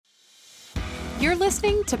You're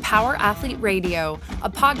listening to Power Athlete Radio, a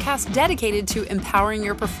podcast dedicated to empowering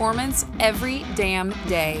your performance every damn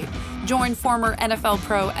day. Join former NFL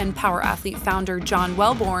pro and Power Athlete founder John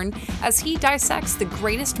Welborn as he dissects the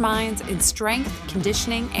greatest minds in strength,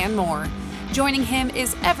 conditioning, and more. Joining him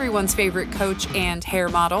is everyone's favorite coach and hair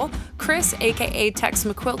model, Chris, aka Tex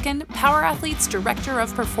McQuilkin, Power Athlete's Director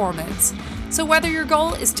of Performance. So whether your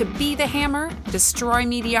goal is to be the hammer, destroy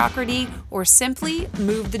mediocrity, or simply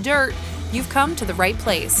move the dirt, you've come to the right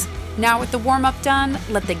place. Now with the warm-up done,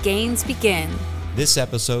 let the gains begin. This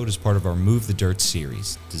episode is part of our Move the Dirt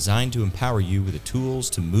series, designed to empower you with the tools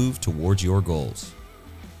to move towards your goals.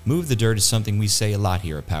 Move the dirt is something we say a lot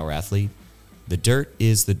here at Power Athlete. The dirt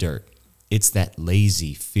is the dirt. It's that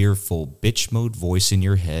lazy, fearful, bitch mode voice in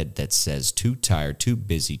your head that says too tired, too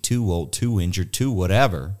busy, too old, too injured, too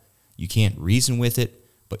whatever. You can't reason with it,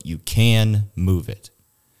 but you can move it.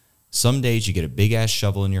 Some days you get a big-ass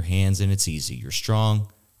shovel in your hands and it's easy. You're strong,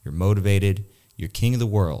 you're motivated, you're king of the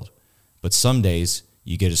world. But some days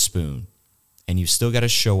you get a spoon, and you've still got to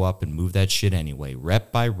show up and move that shit anyway,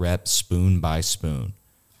 rep by rep, spoon by spoon.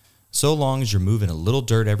 So long as you're moving a little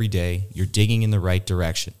dirt every day, you're digging in the right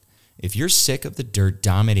direction. If you're sick of the dirt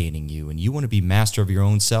dominating you and you want to be master of your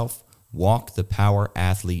own self, walk the Power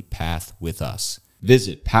Athlete path with us.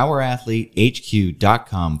 Visit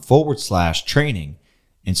powerathletehq.com/training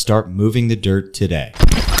and start moving the dirt today.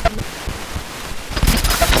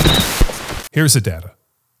 Here's the data.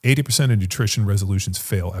 80% of nutrition resolutions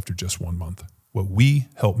fail after just 1 month. What we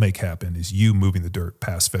help make happen is you moving the dirt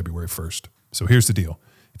past February 1st. So here's the deal.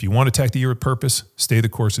 If you want to attack the year with purpose, stay the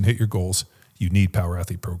course, and hit your goals, you need Power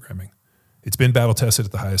Athlete programming. It's been battle tested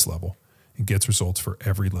at the highest level and gets results for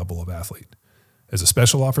every level of athlete. As a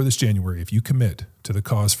special offer this January, if you commit to the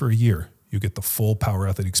cause for a year, you get the full Power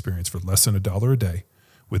Athlete experience for less than $1 a day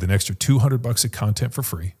with an extra $200 of content for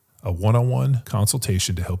free, a one-on-one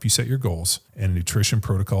consultation to help you set your goals, and a nutrition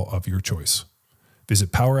protocol of your choice.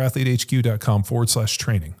 Visit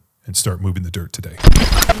powerathletehq.com/training and start moving the dirt today.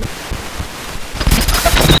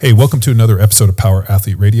 Hey, welcome to another episode of Power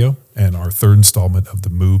Athlete Radio and our third installment of the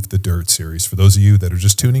Move the Dirt series. For those of you that are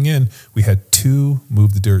just tuning in, we had 2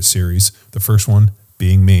 Move the Dirt series. The first one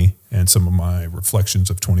being me and some of my reflections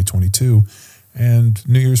of 2022 and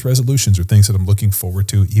New Year's resolutions are things that I'm looking forward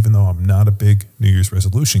to. Even though I'm not a big New Year's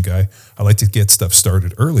resolution guy, I like to get stuff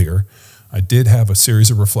started earlier. I did have a series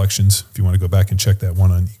of reflections. If you want to go back and check that one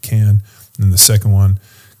on, you can. And then the second one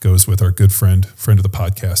goes with our good friend of the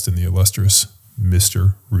podcast and the illustrious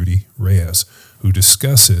Mr. Rudy Reyes, who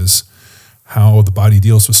discusses how the body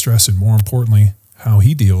deals with stress and, more importantly, how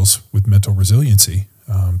he deals with mental resiliency,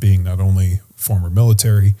 being not only former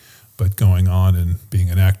military, but going on and being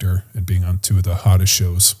an actor and being on 2 of the hottest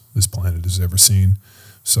shows this planet has ever seen.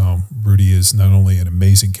 So Rudy is not only an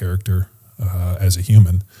amazing character as a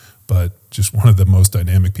human, but just one of the most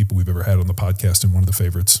dynamic people we've ever had on the podcast and one of the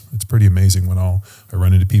favorites. It's pretty amazing when I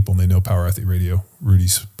run into people and they know Power Athlete Radio.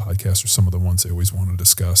 Rudy's podcasts are some of the ones they always want to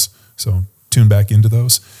discuss. So tune back into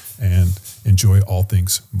those and enjoy all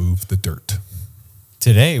things Move the Dirt.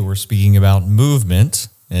 Today we're speaking about movement,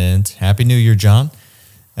 and Happy New Year, John.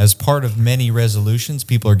 As part of many resolutions,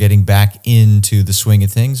 people are getting back into the swing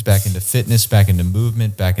of things, back into fitness, back into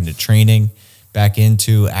movement, back into training, back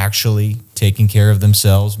into actually taking care of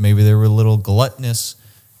themselves. Maybe they were a little gluttonous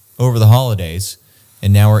over the holidays,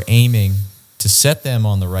 and now we're aiming to set them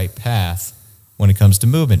on the right path when it comes to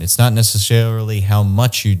movement. It's not necessarily how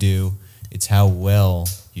much you do, it's how well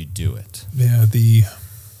you do it. Yeah,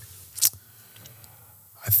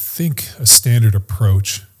 I think a standard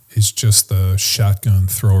approach is just the shotgun,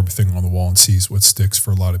 throw everything on the wall and sees what sticks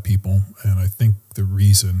for a lot of people. And I think the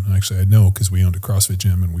reason, actually I know because we owned a CrossFit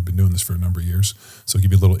gym and we've been doing this for a number of years, so I'll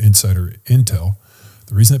give you a little insider intel.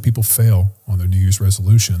 The reason that people fail on their New Year's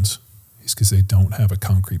resolutions is because they don't have a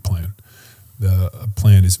concrete plan. The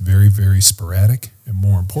plan is very, very sporadic, and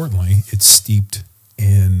more importantly, it's steeped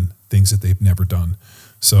in things that they've never done.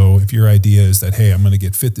 So if your idea is that, hey, I'm going to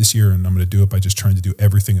get fit this year and I'm going to do it by just trying to do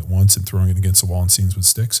everything at once and throwing it against the wall and seeing what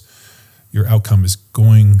sticks, your outcome is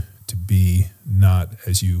going to be not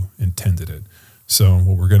as you intended it. So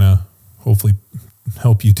what we're going to hopefully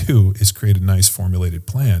help you do is create a nice formulated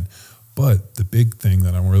plan. But the big thing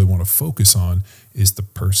that I really want to focus on is the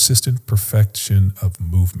persistent perfection of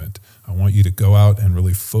movement. I want you to go out and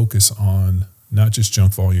really focus on not just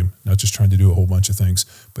junk volume, not just trying to do a whole bunch of things,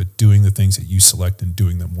 but doing the things that you select and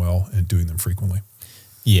doing them well and doing them frequently.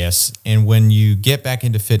 Yes, and when you get back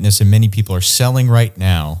into fitness, and many people are selling right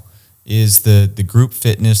now, is the group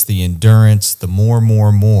fitness, the endurance, the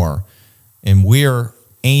more. And we're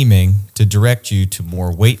aiming to direct you to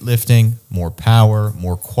more weightlifting, more power,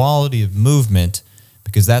 more quality of movement,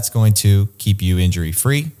 because that's going to keep you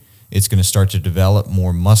injury-free. It's going to start to develop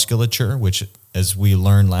more musculature, which, as we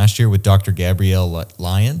learned last year with Dr. Gabrielle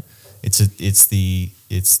Lyon, it's the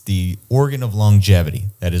organ of longevity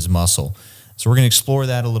that is muscle. So we're going to explore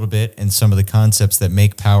that a little bit and some of the concepts that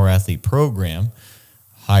make Power Athlete Program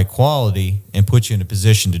high quality and put you in a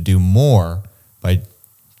position to do more by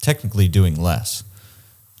technically doing less.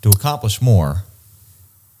 To accomplish more.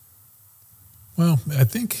 Well, I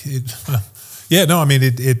think it's a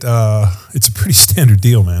pretty standard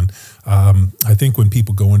deal, man. I think when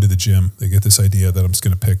people go into the gym, they get this idea that I'm just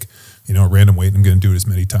going to pick, a random weight and I'm going to do it as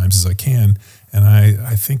many times as I can. And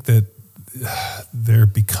I think that there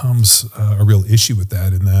becomes a real issue with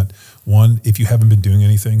that, in that, one, if you haven't been doing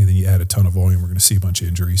anything and then you add a ton of volume, we're going to see a bunch of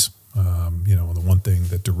injuries. And the one thing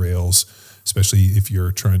that derails, especially if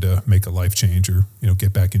you're trying to make a life change or,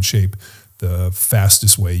 get back in shape, the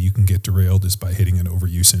fastest way you can get derailed is by hitting an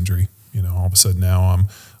overuse injury. All of a sudden now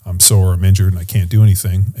I'm sore, I'm injured, and I can't do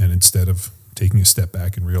anything. And instead of taking a step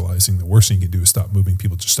back and realizing the worst thing you can do is stop moving,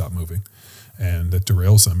 people just stop moving. And that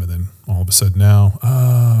derails them. And then all of a sudden now,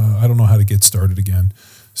 I don't know how to get started again.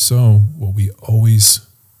 So what we always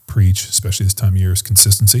preach, especially this time of year, is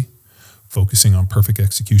consistency, focusing on perfect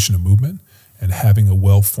execution of movement, and having a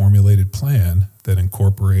well-formulated plan that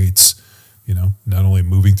incorporates, not only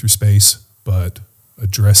moving through space, but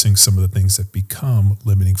addressing some of the things that become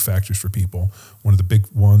limiting factors for people. One of the big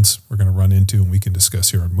ones we're going to run into, and we can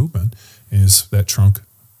discuss here on movement, is that trunk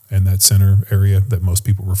and that center area that most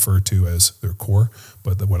people refer to as their core,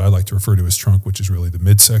 but what I like to refer to as trunk, which is really the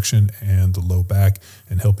midsection and the low back,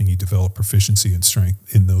 and helping you develop proficiency and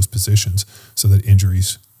strength in those positions so that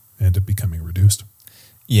injuries end up becoming reduced.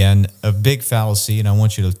 Yeah, and a big fallacy, and I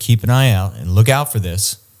want you to keep an eye out and look out for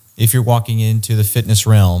this. If you're walking into the fitness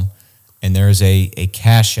realm and there's a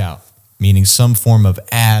cash out, meaning some form of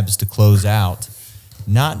abs to close out,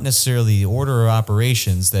 not necessarily the order of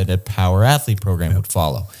operations that a Power Athlete Program would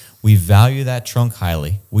follow. We value that trunk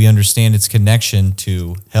highly. We understand its connection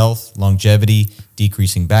to health, longevity,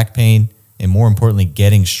 decreasing back pain, and more importantly,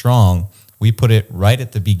 getting strong. We put it right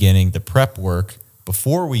at the beginning, the prep work,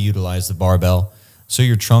 before we utilize the barbell, so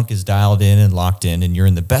your trunk is dialed in and locked in, and you're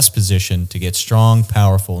in the best position to get strong,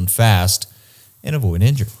 powerful, and fast, and avoid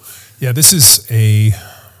injury. Yeah, this is a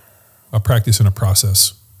practice and a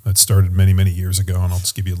process that started many, many years ago, and I'll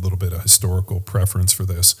just give you a little bit of historical preference for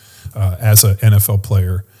this. As an NFL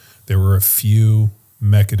player, there were a few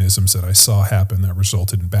mechanisms that I saw happen that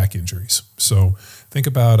resulted in back injuries. So think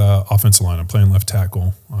about offensive line. I'm playing left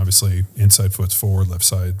tackle. Obviously, inside foot's forward, left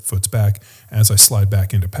side foot's back. As I slide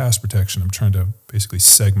back into pass protection, I'm trying to basically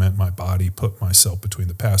segment my body, put myself between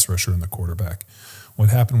the pass rusher and the quarterback. What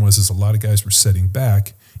happened was a lot of guys were setting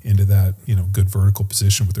back into that, good vertical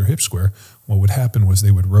position with their hip square. What would happen was they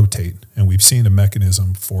would rotate. And we've seen a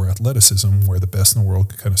mechanism for athleticism where the best in the world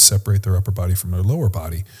can kind of separate their upper body from their lower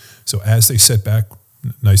body. So as they set back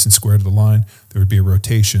nice and square to the line, there would be a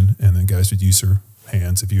rotation, and then guys would use their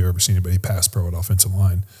hands. If you ever seen anybody pass pro at offensive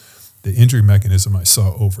line, the injury mechanism I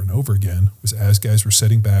saw over and over again was as guys were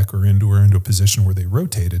setting back or into a position where they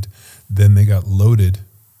rotated, then they got loaded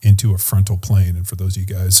into a frontal plane. And for those of you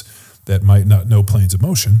guys that might not know planes of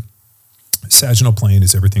motion, sagittal plane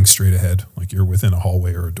is everything straight ahead, like you're within a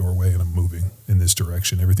hallway or a doorway and I'm moving in this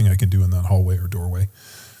direction. Everything I can do in that hallway or doorway.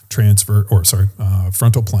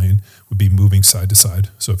 Frontal plane would be moving side to side.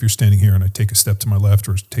 So if you're standing here and I take a step to my left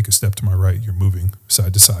or take a step to my right, you're moving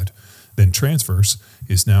side to side. Then transverse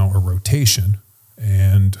is now a rotation.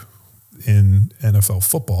 And in NFL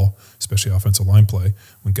football, especially offensive line play,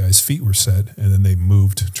 when guys' feet were set and then they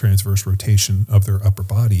moved transverse rotation of their upper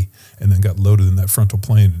body and then got loaded in that frontal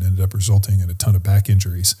plane, and ended up resulting in a ton of back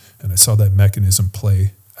injuries. And I saw that mechanism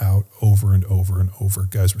play out over and over and over.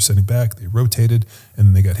 Guys were sitting back, they rotated, and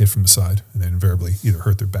then they got hit from the side, and they invariably either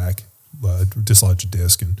hurt their back, dislodged a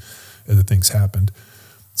disc, and other things happened.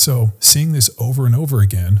 So seeing this over and over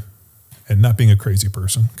again, and not being a crazy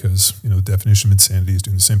person, because the definition of insanity is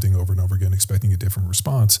doing the same thing over and over again, expecting a different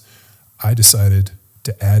response, I decided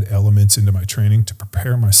to add elements into my training to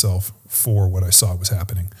prepare myself for what I saw was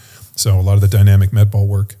happening. So a lot of the dynamic med ball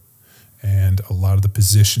work and a lot of the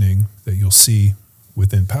positioning that you'll see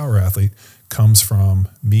within Power Athlete comes from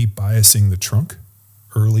me biasing the trunk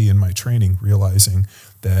early in my training, realizing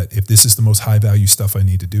that if this is the most high value stuff I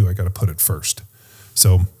need to do, I got to put it first.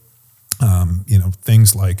 So,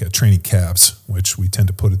 things like training calves, which we tend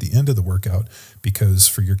to put at the end of the workout, because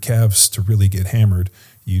for your calves to really get hammered,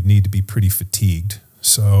 you need to be pretty fatigued.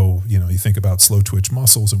 So, you think about slow twitch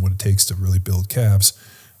muscles and what it takes to really build calves.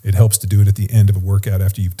 It helps to do it at the end of a workout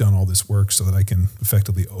after you've done all this work so that I can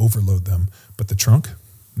effectively overload them. But the trunk,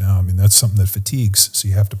 no, I mean, that's something that fatigues, so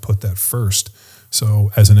you have to put that first.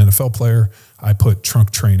 So as an NFL player, I put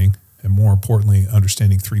trunk training and, more importantly,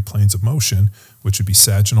 understanding 3 planes of motion, which would be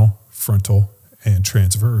sagittal, frontal, and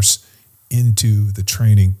transverse, into the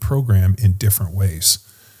training program in different ways.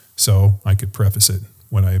 So I could preface it.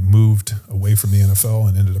 When I moved away from the NFL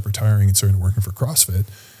and ended up retiring and started working for CrossFit,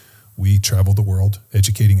 we traveled the world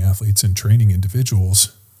educating athletes and training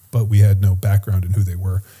individuals, but we had no background in who they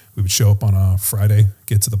were. We would show up on a Friday,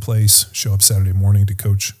 get to the place, show up Saturday morning to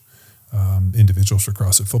coach individuals for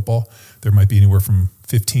CrossFit football. There might be anywhere from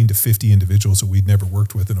 15 to 50 individuals that we'd never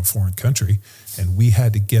worked with in a foreign country, and we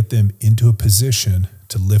had to get them into a position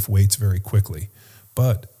to lift weights very quickly.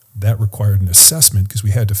 But that required an assessment because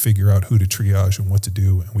we had to figure out who to triage and what to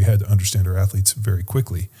do, and we had to understand our athletes very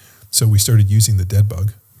quickly. So we started using the Dead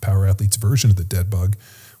Bug, Power Athlete's version of the Dead Bug,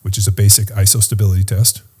 which is a basic isostability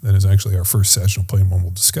test. That is actually our first sagittal plane one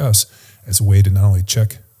we'll discuss, as a way to not only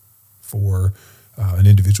check for an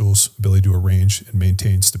individual's ability to arrange and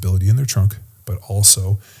maintain stability in their trunk, but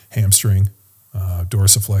also hamstring,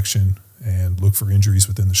 dorsiflexion, and look for injuries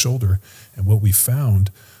within the shoulder. And what we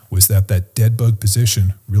found was that dead bug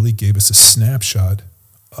position really gave us a snapshot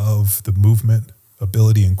of the movement,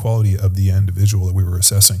 ability, and quality of the individual that we were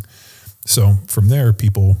assessing. So from there,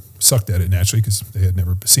 people sucked at it naturally because they had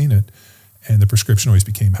never seen it. And the prescription always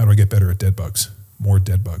became, how do I get better at dead bugs? More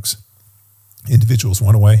dead bugs. Individuals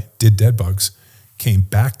went away, did dead bugs, came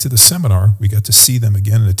back to the seminar. We got to see them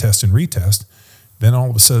again in a test and retest. Then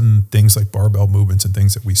all of a sudden, things like barbell movements and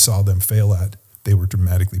things that we saw them fail at, they were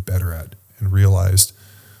dramatically better at, and realized,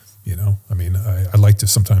 I like to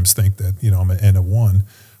sometimes think that, I'm an N of 1,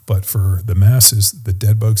 but for the masses, the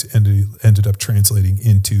dead bugs ended up translating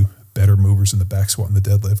into better movers in the back squat and the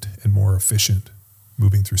deadlift and more efficient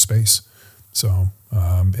moving through space. So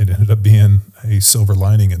it ended up being a silver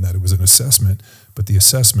lining in that it was an assessment, but the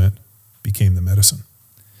assessment became the medicine.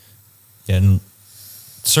 Yeah, and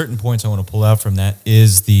certain points I want to pull out from that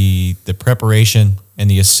is the preparation and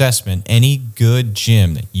the assessment. Any good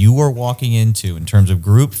gym that you are walking into in terms of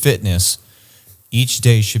group fitness, each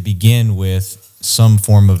day should begin with some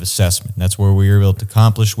form of assessment. That's where we were able to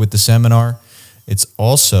accomplish with the seminar. It's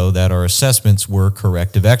also that our assessments were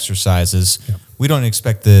corrective exercises. Yep. We don't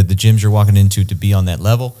expect the gyms you're walking into to be on that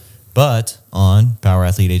level, but on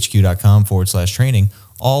powerathletehq.com/training,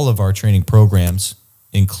 all of our training programs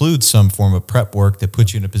include some form of prep work that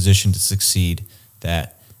puts you in a position to succeed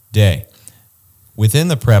that day. Within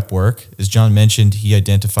the prep work, as John mentioned, he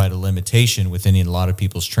identified a limitation within a lot of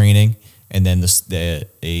people's training, and then the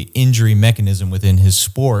injury mechanism within his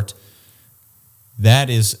sport. That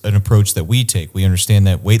is an approach that we take. We understand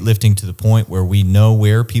that weightlifting to the point where we know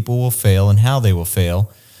where people will fail and how they will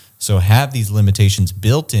fail. So have these limitations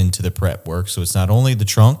built into the prep work. So it's not only the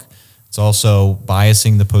trunk, it's also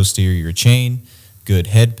biasing the posterior chain, good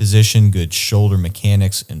head position, good shoulder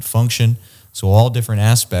mechanics and function. So all different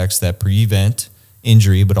aspects that prevent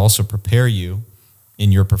injury, but also prepare you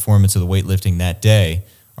in your performance of the weightlifting that day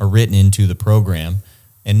are written into the program.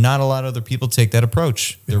 And not a lot of other people take that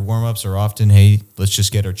approach. Their warm-ups are often, hey, let's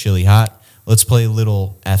just get our chili hot. Let's play a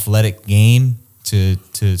little athletic game to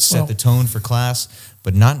set the tone for class,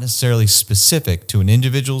 but not necessarily specific to an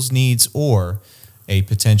individual's needs or a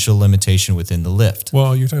potential limitation within the lift.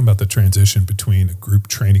 Well, you're talking about the transition between a group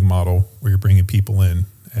training model where you're bringing people in,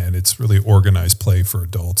 and it's really organized play for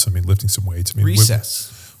adults. Lifting some weights.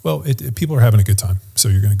 Recess. People are having a good time. So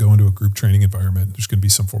you're going to go into a group training environment. There's going to be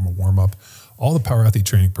some form of warm-up. All the power athlete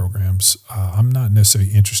training programs, I'm not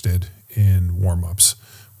necessarily interested in warm-ups.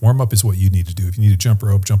 Warm-up is what you need to do. If you need to jump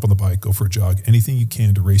rope, jump on the bike, go for a jog, anything you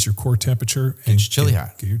can to raise your core temperature and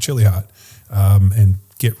get your chili hot, and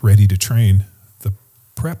get ready to train. The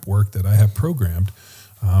prep work that I have programmed,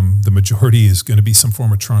 the majority is going to be some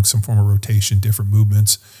form of trunk, some form of rotation, different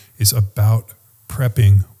movements, is about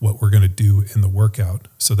prepping what we're going to do in the workout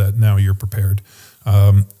so that now you're prepared.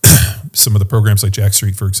 Some of the programs like Jack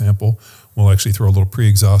Street, for example, will actually throw a little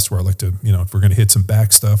pre-exhaust where I like to, if we're going to hit some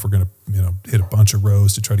back stuff, we're going to, hit a bunch of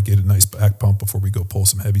rows to try to get a nice back pump before we go pull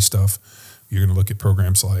some heavy stuff. You're going to look at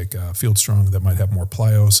programs like Field Strong that might have more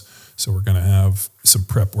plyos. So we're going to have some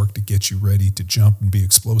prep work to get you ready to jump and be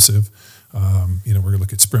explosive. We're going to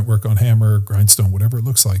look at sprint work on hammer, grindstone, whatever it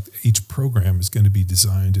looks like. Each program is going to be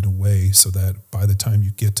designed in a way so that by the time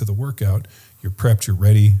you get to the workout, you're prepped, you're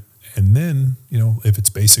ready. And then, if it's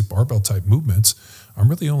basic barbell type movements, I'm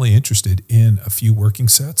really only interested in a few working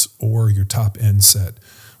sets or your top end set.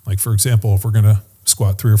 Like, for example, if we're going to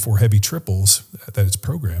squat 3 or 4 heavy triples that it's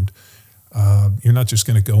programmed, You're not just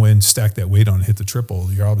going to go in, stack that weight on, and hit the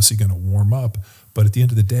triple. You're obviously going to warm up. But at the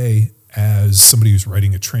end of the day, as somebody who's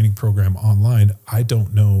writing a training program online, I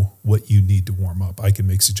don't know what you need to warm up. I can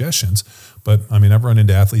make suggestions, but I mean, I've run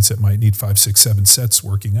into athletes that might need 5, 6, 7 sets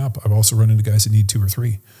working up. I've also run into guys that need 2 or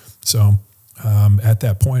 3. So at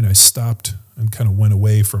that point, I stopped and kind of went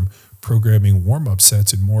away from programming warm-up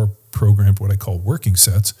sets and more programmed what I call working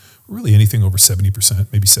sets, really anything over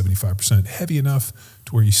 70%, maybe 75%, heavy enough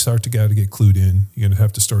to where you start to get clued in. You're going to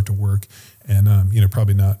have to start to work and,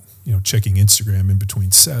 probably not, checking Instagram in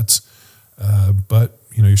between sets. But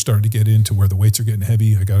you're starting to get into where the weights are getting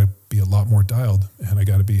heavy. I got to be a lot more dialed and I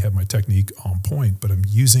got to have my technique on point, but I'm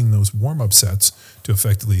using those warm-up sets to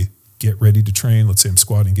effectively get ready to train. Let's say I'm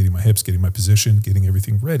squatting, getting my hips, getting my position, getting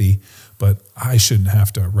everything ready, but I shouldn't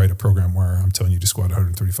have to write a program where I'm telling you to squat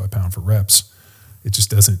 135 pounds for reps. It just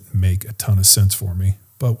doesn't make a ton of sense for me.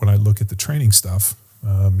 But when I look at the training stuff,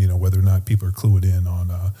 whether or not people are clued in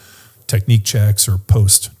on technique checks or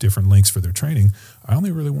post different links for their training, I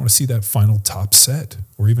only really want to see that final top set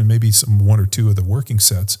or even maybe some 1 or 2 of the working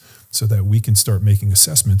sets so that we can start making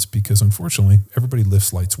assessments, because unfortunately everybody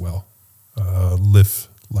lifts lights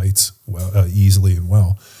easily and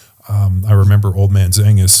well. I remember old man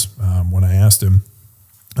Zangus, when I asked him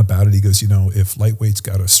about it, he goes, if lightweight's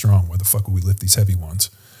got us strong, why the fuck would we lift these heavy ones?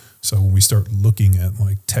 So when we start looking at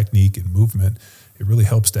like technique and movement, it really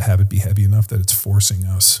helps to have it be heavy enough that it's forcing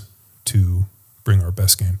us to bring our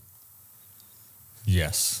best game.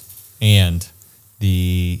 Yes. And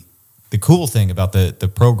the cool thing about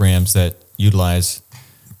the programs that utilize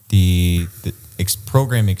the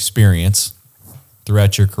program experience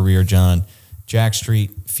throughout your career, John, Jack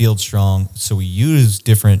Street, Field Strong. So we use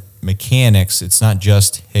different mechanics. It's not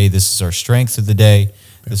just, hey, this is our strength of the day.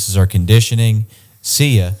 This is our conditioning.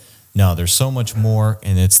 See ya. No, there's so much more,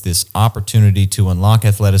 and it's this opportunity to unlock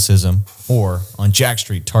athleticism, or on Jack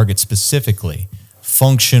Street, target specifically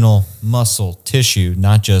functional muscle tissue,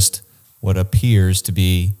 not just what appears to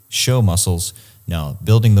be show muscles. No,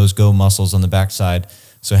 building those go muscles on the backside.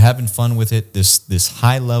 So having fun with it, this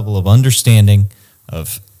high level of understanding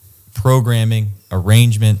of programming,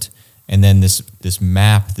 arrangement, and then this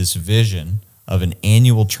map, this vision of an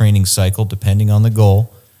annual training cycle, depending on the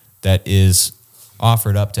goal, that is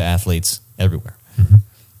offered up to athletes everywhere. Mm-hmm.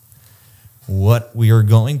 What we are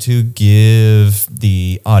going to give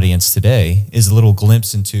the audience today is a little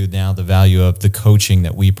glimpse into now the value of the coaching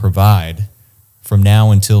that we provide from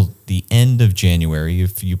now until the end of January.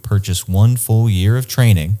 If you purchase 1 full year of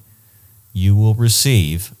training, you will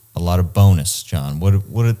receive a lot of bonus. John,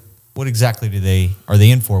 what exactly are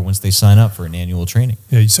they in for once they sign up for an annual training?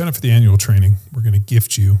 Yeah, you sign up for the annual training. We're going to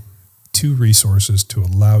gift you 2 resources to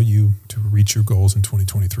allow you to reach your goals in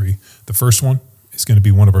 2023. The first one is going to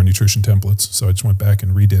be one of our nutrition templates. So I just went back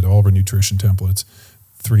and redid all of our nutrition templates.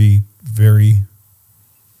 3 very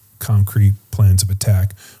concrete plans of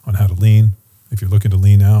attack on how to lean, if you're looking to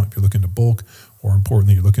lean out, if you're looking to bulk, or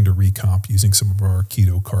importantly, you're looking to recomp using some of our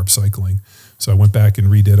keto carb cycling. So I went back and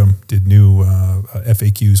redid them, did new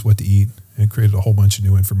FAQs, what to eat, and created a whole bunch of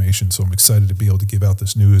new information. So I'm excited to be able to give out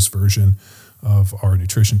this newest version of our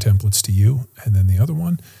nutrition templates to you. And then the other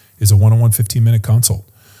one is a one-on-one 15-minute consult.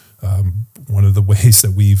 One of the ways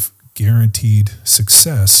that we've guaranteed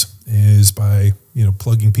success is by,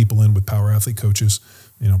 plugging people in with power athlete coaches,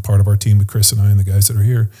 part of our team with Chris and I and the guys that are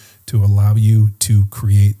here, to allow you to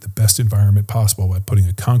create the best environment possible by putting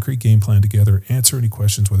a concrete game plan together, answer any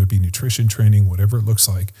questions, whether it be nutrition, training, whatever it looks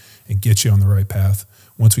like, and get you on the right path.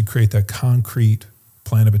 Once we create that concrete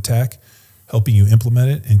plan of attack, helping you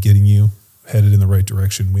implement it and getting you headed in the right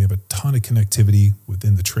direction. We have a ton of connectivity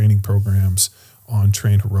within the training programs on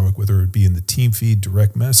Train Heroic, whether it be in the team feed,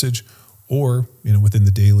 direct message, or within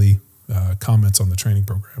the daily comments on the training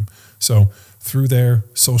program. So through there,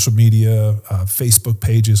 social media, Facebook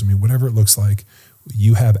pages, whatever it looks like,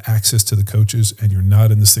 you have access to the coaches and you're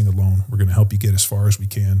not in this thing alone. We're going to help you get as far as we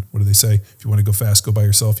can. What do they say? If you want to go fast, go by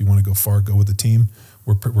yourself. If you want to go far, go with the team.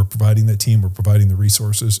 We're providing that team, we're providing the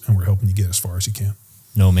resources, and we're helping you get as far as you can.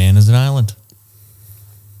 No man is an island.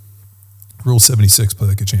 Rule 76, play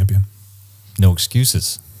like a champion. No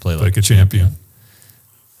excuses. Play like a champion.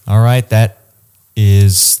 All right, that's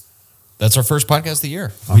our first podcast of the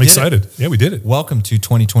year. I'm excited. Yeah, we did it. Welcome to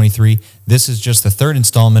 2023. This is just the 3rd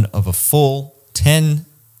installment of a full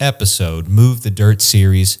 10-episode Move the Dirt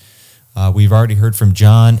series. We've already heard from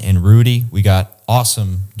John and Rudy. We got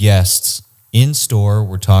awesome guests in store.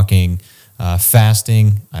 We're talking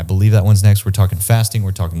fasting. I believe that one's next. We're talking fasting.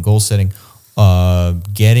 We're talking goal setting.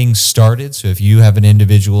 Getting started. So if you have an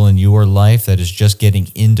individual in your life that is just getting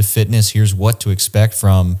into fitness, here's what to expect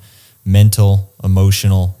from mental,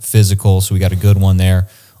 emotional, physical. So we got a good one there.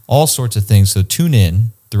 All sorts of things. So tune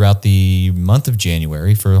in throughout the month of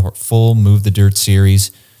January for a full Move the Dirt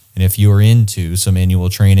series. And if you are into some annual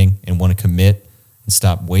training and want to commit and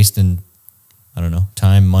stop wasting,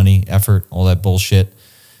 time, money, effort, all that bullshit,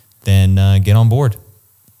 then get on board.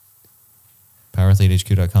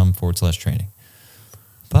 PowerAthleteHQ.com/training.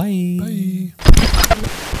 Bye. Bye.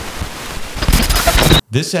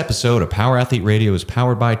 This episode of Power Athlete Radio is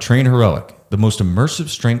powered by Train Heroic, the most immersive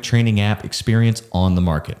strength training app experience on the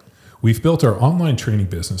market. We've built our online training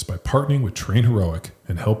business by partnering with Train Heroic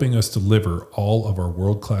and helping us deliver all of our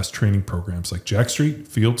world-class training programs like Jack Street,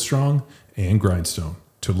 Field Strong, and Grindstone.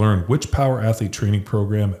 To learn which Power Athlete training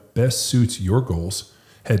program best suits your goals,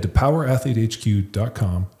 head to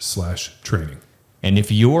powerathletehq.com/training. And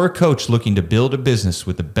if you're a coach looking to build a business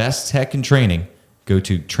with the best tech and training, go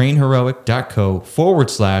to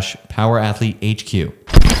trainheroic.co/powerathletehq.